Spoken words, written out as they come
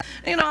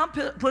You know, I'm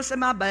pushing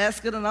my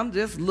basket, and I'm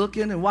just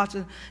looking and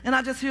watching, and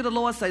I just hear the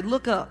Lord say,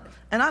 look up.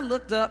 And I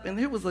looked up, and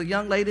here was a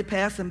young lady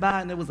passing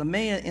by, and there was a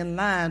man in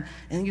line,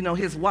 and, you know,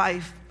 his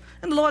wife.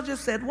 And the Lord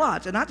just said,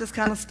 watch. And I just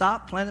kind of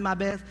stopped, planted my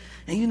basket,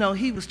 and, you know,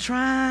 he was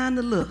trying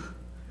to look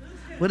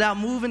without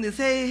moving his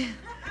head.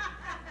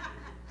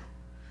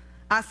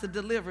 I said,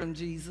 deliver him,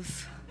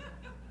 Jesus.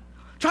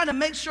 Trying to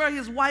make sure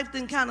his wife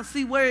didn't kind of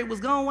see where it was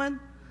going.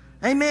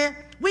 Amen.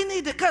 We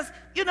need to, because,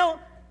 you know,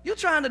 you're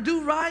trying to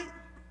do right.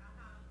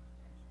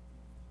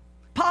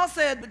 Paul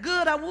said, the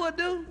good I would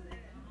do,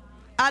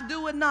 I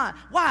do it not.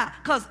 Why?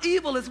 Because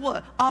evil is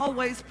what?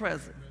 Always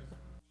present.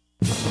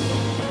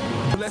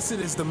 Blessed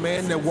is the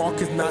man that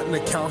walketh not in the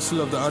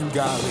counsel of the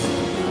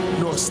ungodly,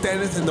 nor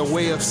standeth in the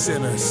way of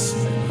sinners,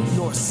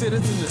 nor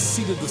sitteth in the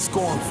seat of the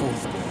scornful.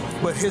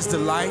 But his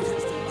delight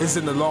is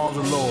in the law of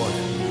the Lord,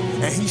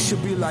 and he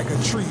should be like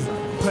a tree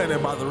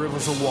planted by the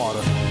rivers of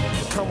water.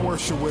 Come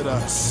worship with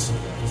us.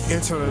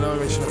 Enter the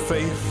denomination of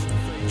faith,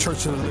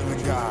 Church of the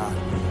Living God.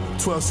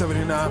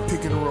 1279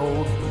 Pickens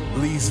Road,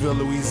 Leesville,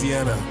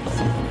 Louisiana.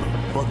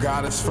 But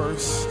God is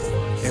first,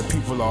 and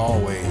people are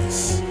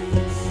always.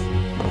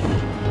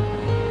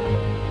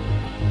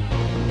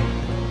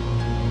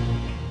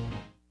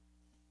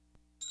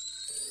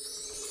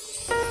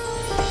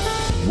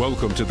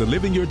 Welcome to the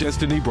Living Your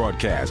Destiny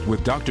broadcast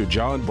with Dr.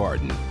 John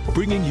Barton,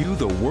 bringing you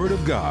the Word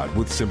of God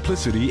with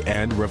simplicity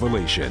and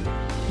revelation.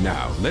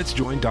 Now, let's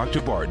join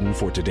Dr. Barton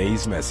for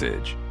today's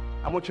message.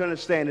 I want you to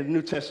understand in the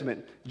New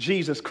Testament,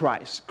 Jesus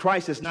Christ.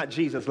 Christ is not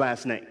Jesus'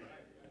 last name.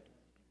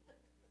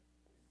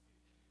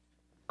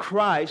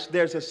 Christ,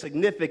 there's a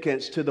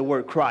significance to the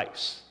word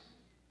Christ.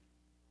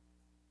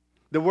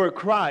 The word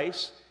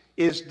Christ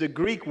is the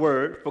Greek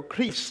word for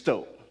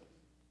Christo,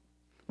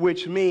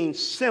 which means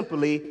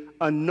simply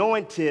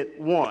anointed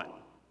one.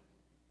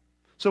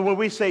 So when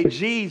we say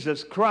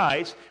Jesus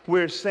Christ,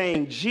 we're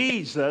saying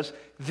Jesus,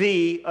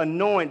 the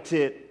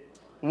anointed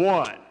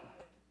one.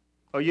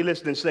 Are you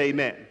listening? Say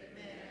amen.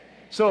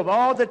 So of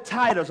all the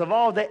titles, of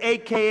all the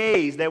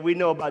AKAs that we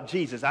know about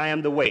Jesus, I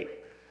am the way,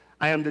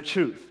 I am the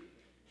truth,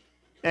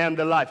 I am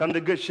the life, I'm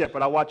the good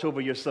shepherd, I watch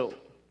over your soul.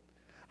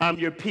 I'm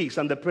your peace,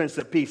 I'm the Prince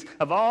of Peace.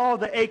 Of all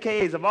the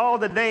AKAs, of all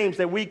the names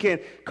that we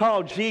can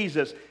call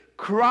Jesus,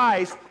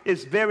 Christ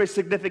is very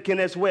significant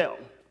as well.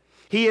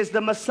 He is the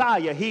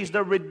Messiah, he's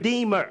the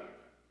Redeemer.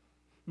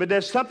 But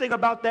there's something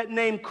about that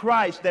name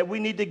Christ that we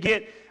need to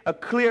get a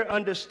clear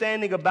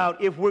understanding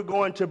about if we're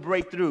going to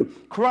break through.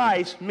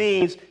 Christ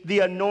means the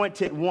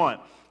anointed one.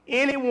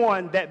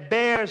 Anyone that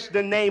bears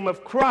the name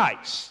of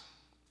Christ,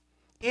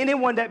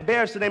 anyone that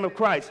bears the name of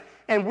Christ,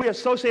 and we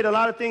associate a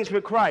lot of things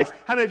with Christ.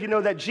 How many of you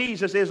know that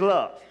Jesus is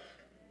love?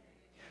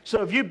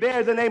 So if you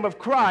bear the name of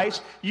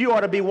Christ, you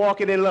ought to be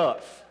walking in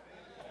love.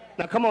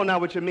 Now come on now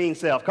with your mean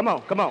self. Come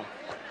on, come on.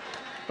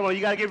 Come on,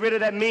 you got to get rid of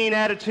that mean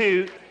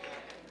attitude.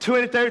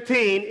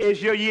 2013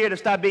 is your year to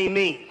stop being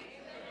mean.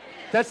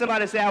 Tell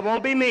somebody, say, I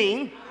won't be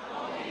mean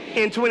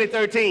in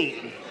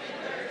 2013.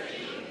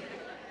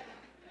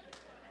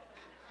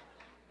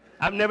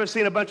 I've never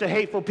seen a bunch of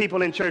hateful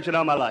people in church in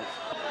all my life.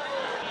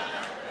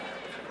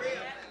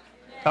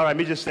 All right, let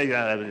me just say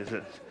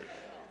that.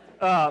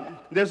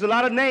 There's a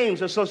lot of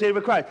names associated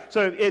with Christ.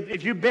 So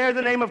if you bear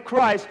the name of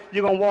Christ,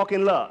 you're going to walk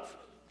in love.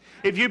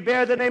 If you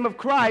bear the name of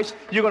Christ,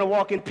 you're going to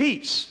walk in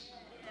peace.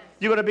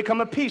 You're going to become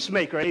a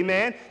peacemaker,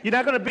 amen? You're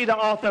not going to be the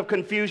author of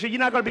confusion.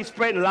 You're not going to be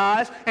spreading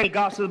lies and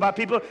gossip about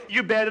people.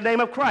 You bear the name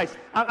of Christ.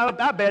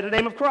 I bear the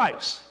name of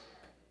Christ.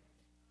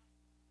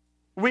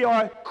 We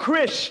are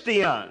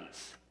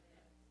Christians.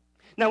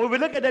 Now, when we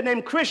look at that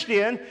name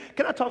Christian,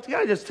 can I talk to you?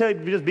 I just tell you,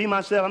 just be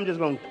myself. I'm just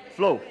going to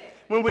flow.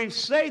 When we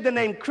say the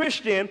name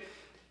Christian,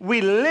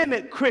 we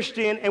limit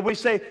Christian and we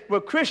say,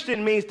 well,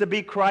 Christian means to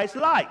be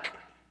Christ-like.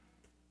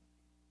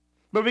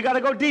 But we got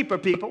to go deeper,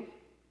 people.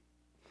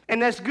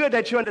 And that's good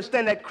that you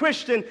understand that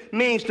Christian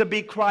means to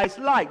be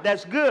Christ-like.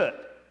 That's good.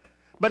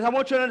 But I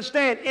want you to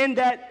understand, in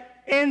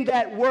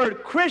that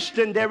word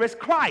Christian, there is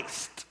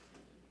Christ.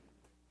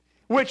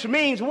 Which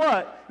means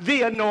what?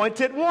 The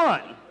anointed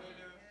one.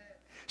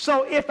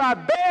 So if I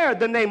bear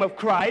the name of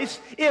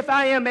Christ, if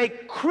I am a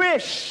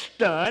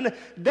Christian,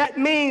 that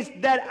means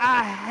that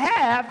I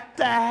have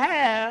to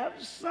have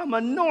some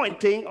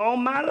anointing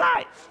on my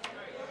life.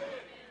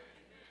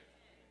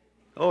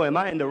 Oh, am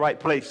I in the right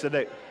place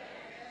today?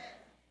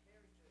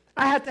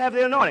 I have to have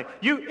the anointing.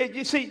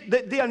 You see,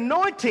 the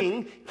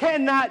anointing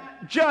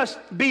cannot just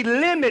be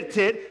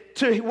limited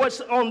to what's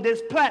on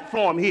this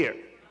platform here.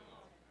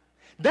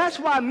 That's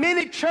why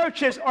many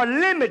churches are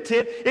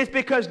limited. It's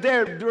because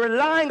they're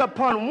relying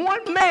upon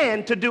one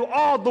man to do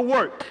all the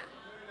work.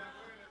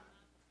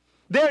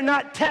 They're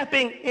not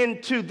tapping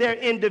into their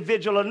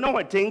individual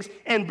anointings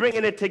and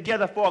bringing it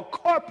together for a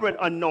corporate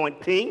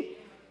anointing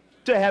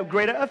to have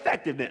greater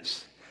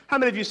effectiveness. How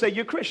many of you say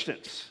you're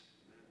Christians?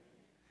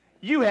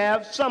 You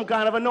have some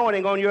kind of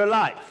anointing on your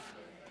life.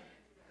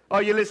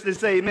 Are you listening?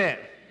 Say amen.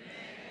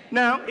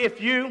 Now, if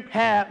you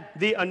have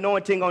the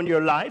anointing on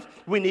your life,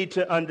 we need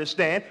to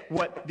understand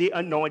what the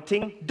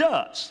anointing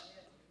does.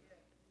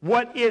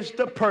 What is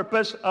the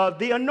purpose of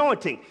the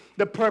anointing?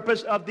 The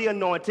purpose of the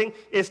anointing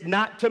is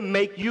not to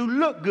make you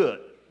look good.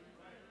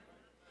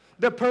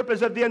 The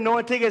purpose of the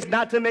anointing is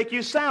not to make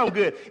you sound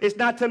good. It's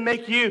not to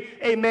make you,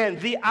 amen,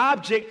 the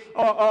object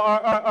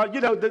or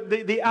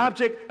the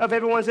object of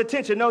everyone's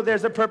attention. No,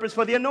 there's a purpose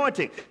for the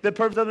anointing. The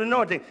purpose of the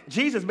anointing.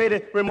 Jesus made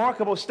a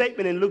remarkable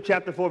statement in Luke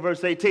chapter 4,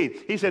 verse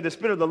 18. He said, the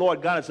Spirit of the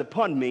Lord God is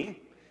upon me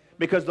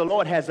because the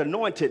Lord has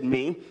anointed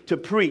me to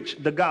preach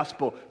the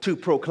gospel, to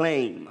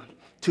proclaim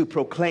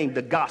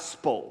the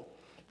gospel.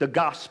 The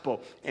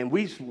gospel. And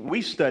we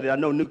studied, I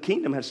know New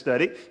Kingdom has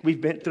studied, we've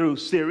been through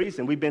series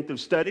and we've been through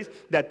studies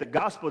that the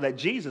gospel that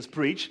Jesus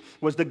preached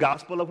was the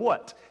gospel of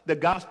what? The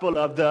gospel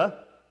of the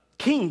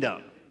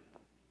kingdom.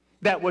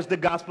 That was the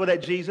gospel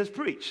that Jesus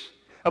preached.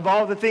 Of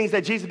all the things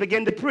that Jesus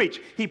began to preach,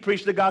 he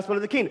preached the gospel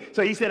of the kingdom.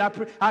 So he said,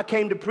 I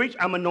came to preach,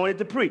 I'm anointed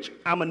to preach.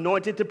 I'm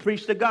anointed to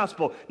preach the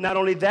gospel. Not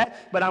only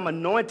that, but I'm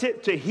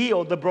anointed to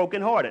heal the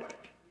brokenhearted.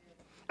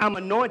 I'm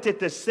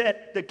anointed to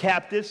set the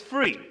captives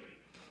free.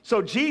 So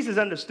Jesus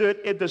understood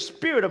if the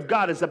Spirit of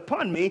God is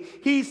upon me,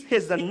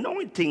 his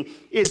anointing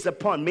is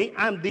upon me.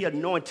 I'm the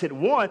anointed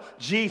one.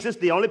 Jesus,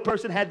 the only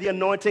person, had the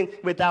anointing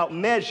without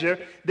measure.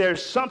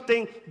 There's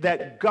something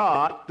that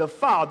God, the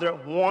Father,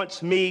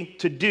 wants me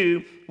to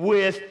do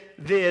with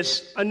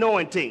this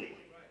anointing.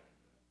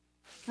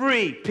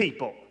 Free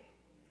people.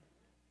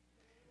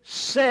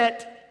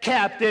 Set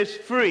captives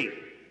free.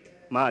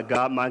 My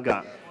God, my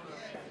God.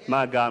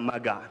 My God, my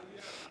God.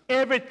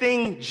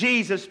 Everything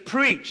Jesus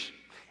preached,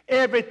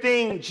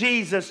 everything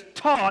Jesus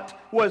taught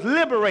was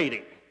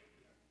liberating.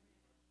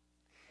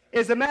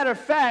 As a matter of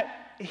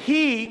fact,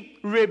 he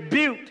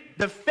rebuked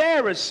the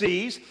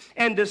Pharisees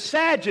and the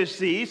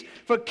Sadducees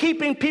for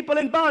keeping people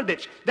in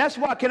bondage. That's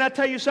why, can I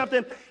tell you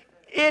something?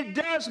 It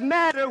does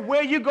matter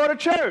where you go to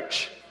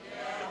church.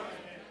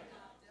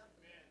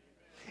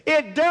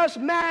 It does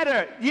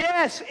matter.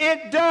 Yes,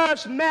 it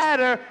does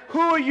matter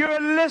who you're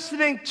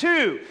listening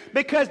to,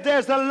 because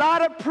there's a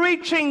lot of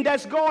preaching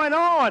that's going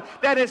on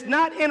that is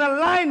not in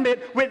alignment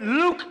with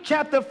Luke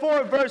chapter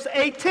 4, verse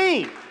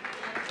 18.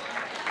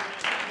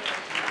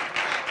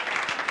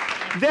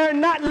 They're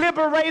not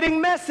liberating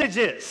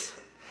messages.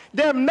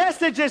 They're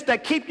messages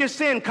that keep you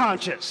sin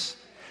conscious.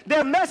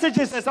 They're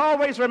messages that's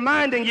always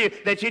reminding you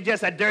that you're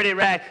just a dirty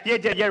rag.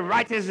 You're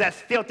righteous as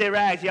filthy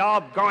rags. You're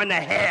all going to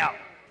hell.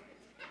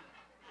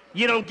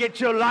 You don't get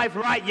your life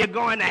right, you're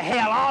going to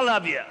hell, all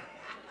of you.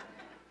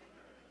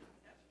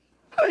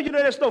 Oh, you know,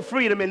 there's no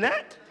freedom in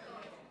that.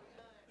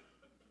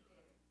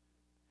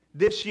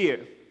 This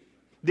year,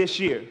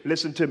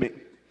 listen to me.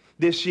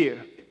 This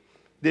year,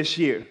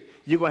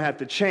 you're going to have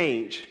to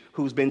change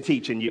who's been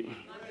teaching you.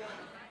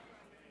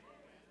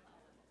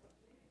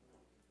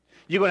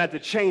 You're going to have to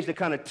change the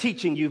kind of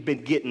teaching you've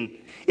been getting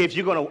if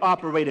you're going to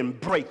operate in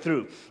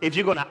breakthrough, if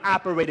you're going to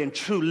operate in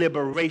true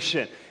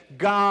liberation.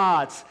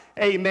 God's,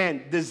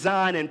 amen,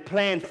 design and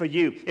plan for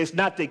you is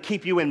not to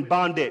keep you in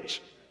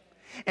bondage.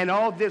 And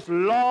all this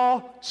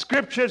law,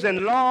 scriptures,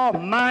 and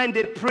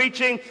law-minded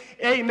preaching,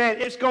 amen,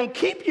 it's going to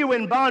keep you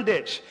in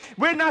bondage.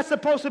 We're not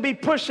supposed to be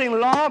pushing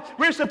law.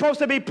 We're supposed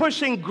to be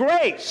pushing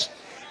grace.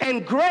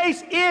 And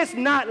grace is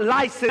not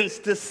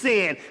licensed to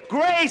sin.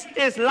 Grace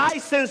is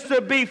licensed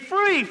to be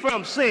free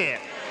from sin.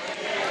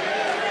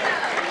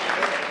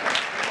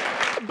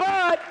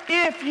 But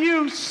if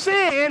you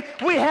sin,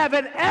 we have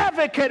an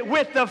advocate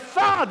with the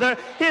Father.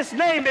 His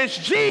name is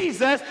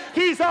Jesus.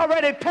 He's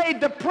already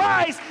paid the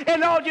price,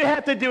 and all you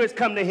have to do is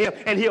come to him,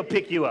 and he'll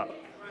pick you up.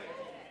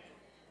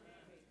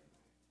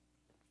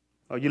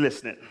 Are you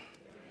listening?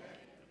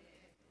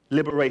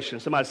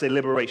 Liberation. Somebody say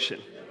liberation.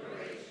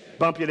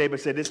 Bump your neighbor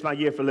and say, this is my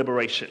year for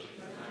liberation.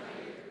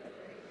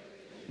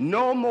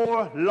 No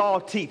more law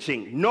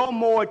teaching. No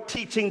more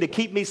teaching to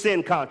keep me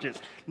sin conscious.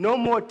 No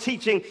more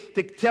teaching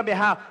to tell me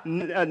how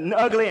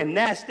ugly and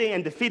nasty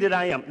and defeated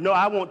I am. No,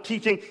 I want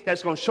teaching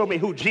that's going to show me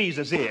who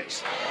Jesus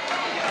is.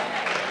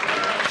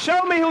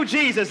 Show me who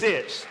Jesus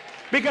is.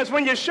 Because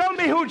when you show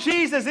me who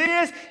Jesus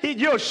is,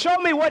 you'll show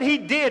me what he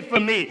did for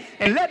me.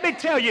 And let me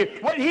tell you,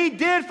 what he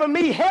did for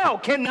me, hell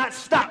cannot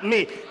stop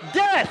me.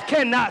 Death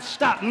cannot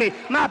stop me.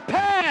 My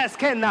past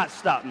cannot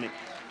stop me.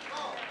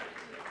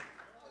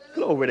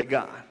 Glory to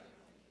God.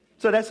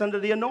 So that's under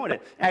the anointing.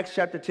 Acts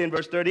chapter 10,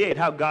 verse 38,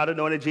 how God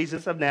anointed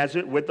Jesus of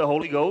Nazareth with the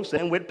Holy Ghost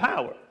and with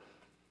power.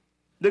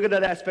 Look at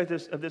that aspect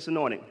of this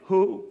anointing.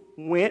 Who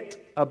went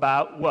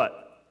about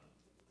what?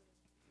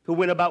 Who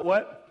went about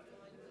what?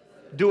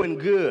 Doing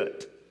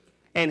good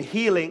and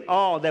healing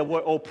all that were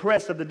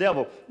oppressed of the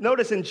devil.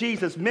 Notice in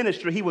Jesus'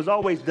 ministry, he was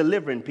always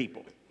delivering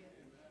people.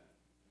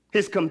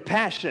 His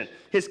compassion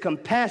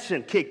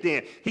kicked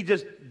in. He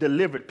just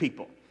delivered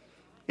people.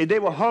 If they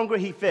were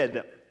hungry, he fed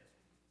them.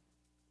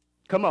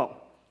 Come on.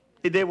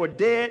 If they were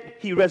dead,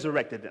 he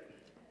resurrected them.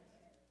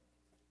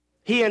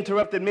 He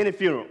interrupted many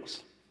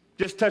funerals.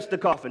 Just touched the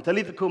coffin.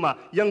 Talitha Kuma,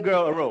 young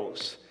girl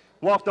arose,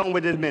 walked on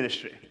with his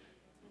ministry.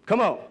 Come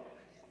on.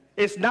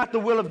 It's not the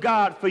will of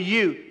God for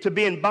you to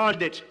be in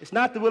bondage. It's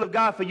not the will of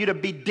God for you to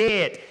be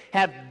dead,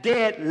 have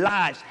dead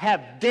lives,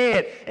 have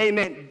dead,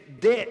 amen,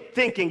 dead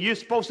thinking. You're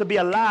supposed to be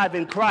alive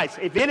in Christ.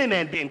 If any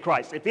man be in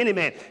Christ, if any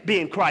man be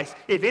in Christ,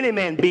 if any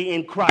man be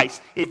in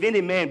Christ, if any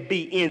man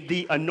be in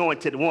the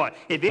anointed one,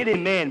 if any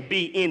man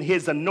be in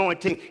his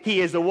anointing,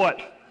 he is a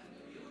what?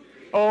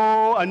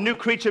 Oh, a new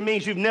creature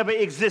means you've never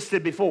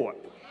existed before.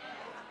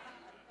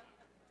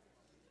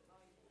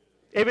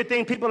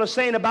 Everything people are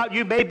saying about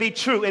you may be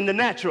true in the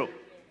natural,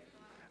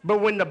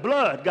 but when the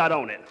blood got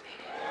on it,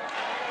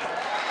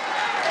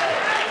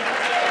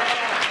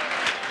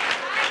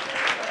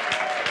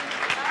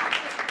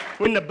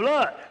 when the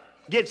blood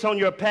gets on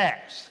your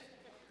past,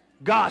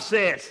 God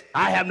says,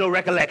 I have no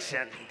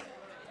recollection.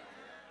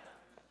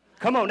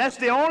 Come on, that's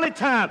the only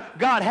time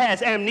God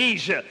has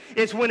amnesia.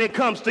 It's when it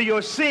comes to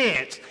your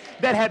sins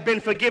that have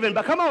been forgiven.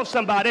 But come on,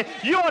 somebody,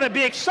 you ought to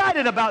be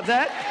excited about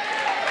that.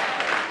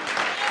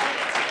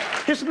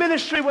 His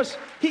ministry was,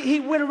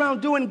 he went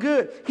around doing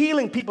good,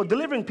 healing people,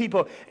 delivering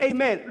people.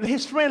 Amen.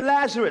 His friend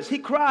Lazarus, he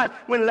cried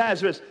when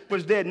Lazarus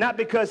was dead, not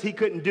because he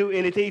couldn't do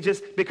anything,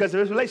 just because of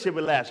his relationship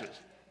with Lazarus.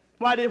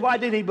 Why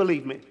did he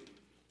believe me?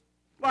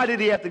 Why did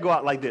he have to go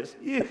out like this?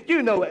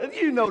 You know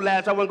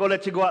Lazarus, I wasn't going to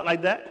let you go out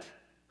like that.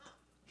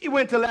 He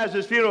went to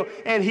Lazarus' funeral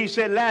and he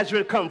said,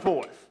 Lazarus, come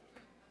forth.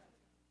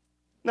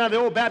 Now, the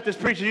old Baptist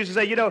preachers used to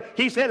say,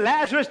 he said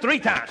Lazarus 3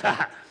 times.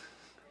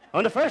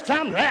 On the first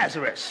time,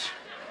 Lazarus.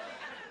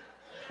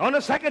 On the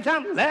second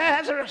time,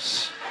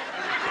 Lazarus.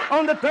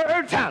 On the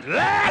third time,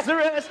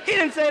 Lazarus. He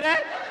didn't say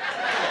that.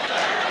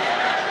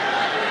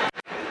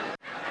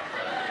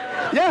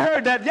 Y'all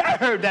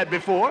heard that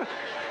before.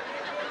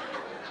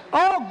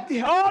 All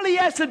he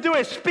has to do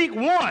is speak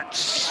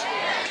once.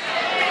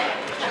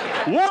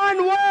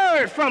 One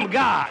word from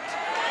God,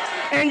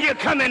 and you're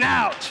coming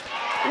out.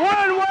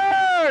 One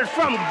word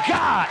from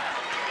God,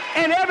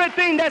 and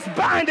everything that's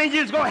binding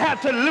you is going to have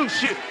to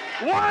loose you.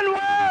 One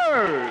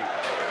word.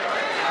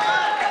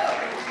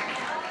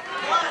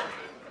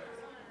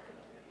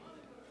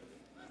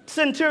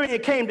 Centurion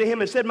came to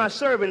him and said, my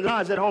servant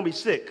lies at home, he's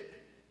sick.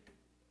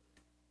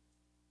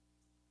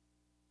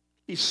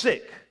 He's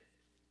sick.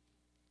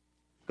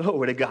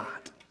 Glory to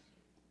God.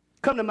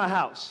 Come to my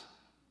house.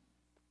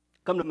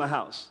 Come to my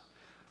house.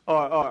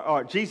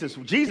 Or Jesus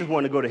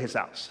wanted to go to his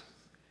house.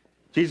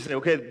 Jesus said,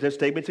 okay, just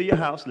take me to your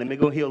house. Let me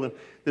go heal him.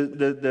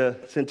 The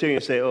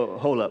centurion said, oh,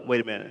 hold up.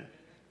 Wait a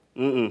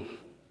minute.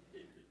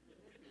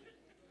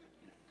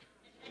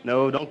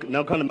 No,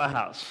 don't come to my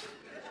house.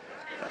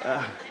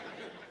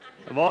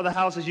 Of all the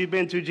houses you've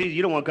been to, Jesus,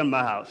 you don't want to come to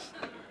my house.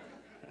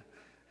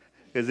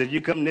 Because if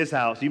you come to this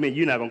house, you mean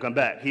you're not going to come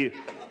back.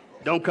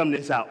 Don't come to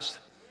this house.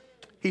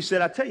 He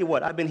said, I tell you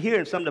what, I've been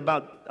hearing something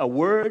about a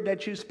word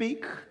that you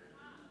speak.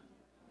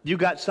 You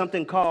got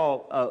something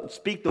called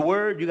speak the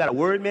word. You got a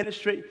word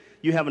ministry.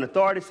 You have an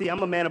authority. See,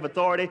 I'm a man of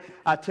authority.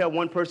 I tell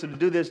one person to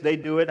do this, they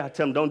do it. I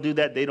tell them don't do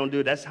that, they don't do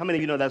it. That's how many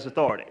of you know that's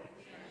authority?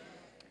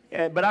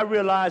 But I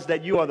realize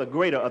that you are the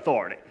greater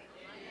authority.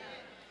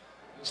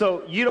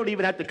 So you don't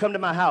even have to come to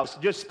my house.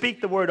 Just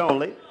speak the word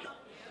only,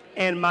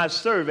 and my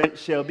servant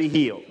shall be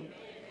healed.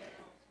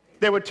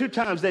 There were 2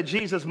 times that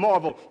Jesus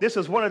marveled. This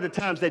is one of the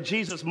times that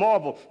Jesus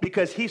marveled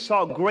because he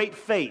saw great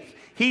faith.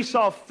 He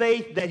saw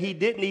faith that he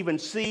didn't even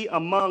see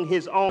among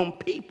his own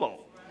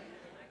people.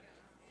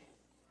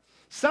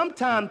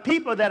 Sometimes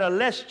people that are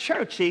less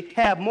churchy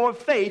have more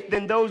faith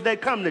than those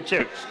that come to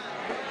church.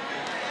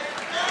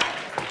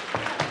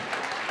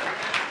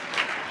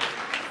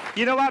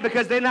 You know why?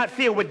 Because they're not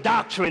filled with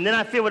doctrine. They're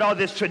not filled with all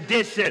this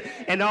tradition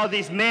and all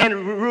these man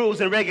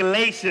rules and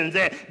regulations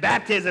and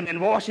baptism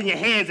and washing your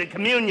hands and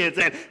communions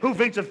and who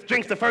drinks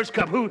the first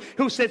cup,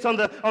 who sits on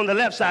the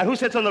left side, who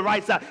sits on the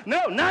right side.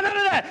 No, none of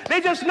that. They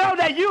just know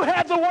that you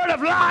have the word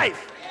of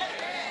life.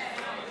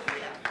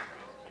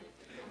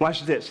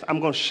 Watch this. I'm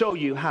going to show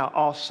you how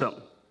awesome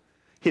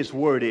his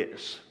word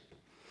is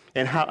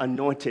and how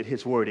anointed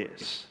his word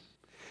is.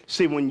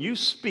 See, when you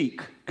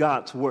speak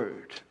God's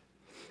word,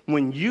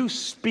 when you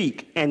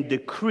speak and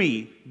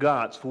decree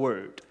God's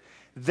word,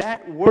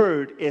 that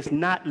word is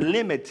not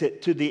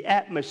limited to the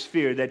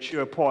atmosphere that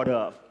you're a part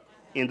of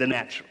in the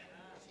natural.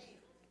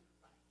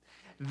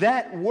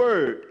 That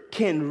word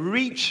can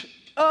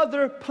reach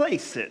other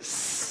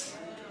places,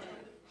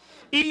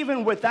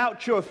 even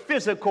without your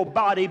physical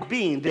body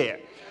being there.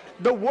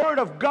 The word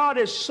of God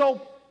is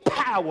so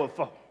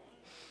powerful.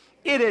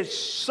 It is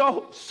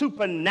so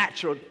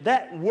supernatural.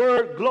 That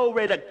word,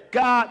 glory to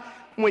God.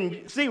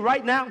 See,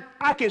 right now,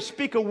 I can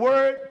speak a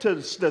word to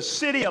the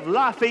city of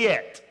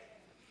Lafayette,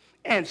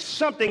 and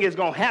something is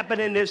going to happen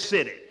in this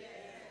city.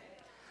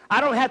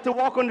 I don't have to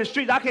walk on the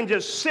street. I can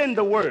just send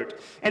the word.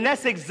 And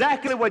that's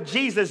exactly what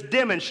Jesus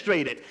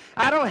demonstrated.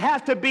 I don't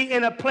have to be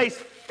in a place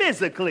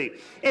physically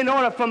in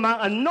order for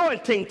my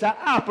anointing to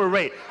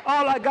operate.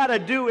 All I got to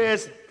do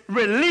is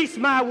release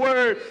my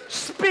word,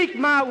 speak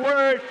my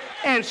word,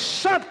 and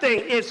something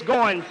is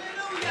going.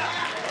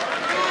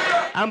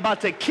 I'm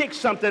about to kick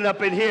something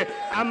up in here.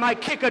 I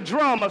might kick a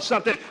drum or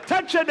something.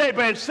 Touch your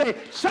neighbor and say,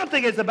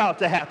 something is about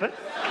to happen.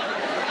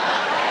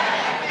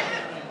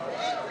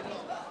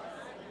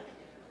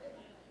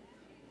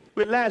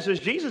 With Lazarus,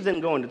 Jesus didn't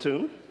go in the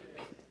tomb.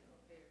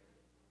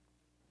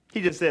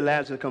 He just said,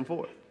 Lazarus, come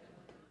forth.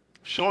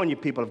 Showing you,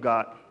 people of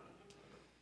God,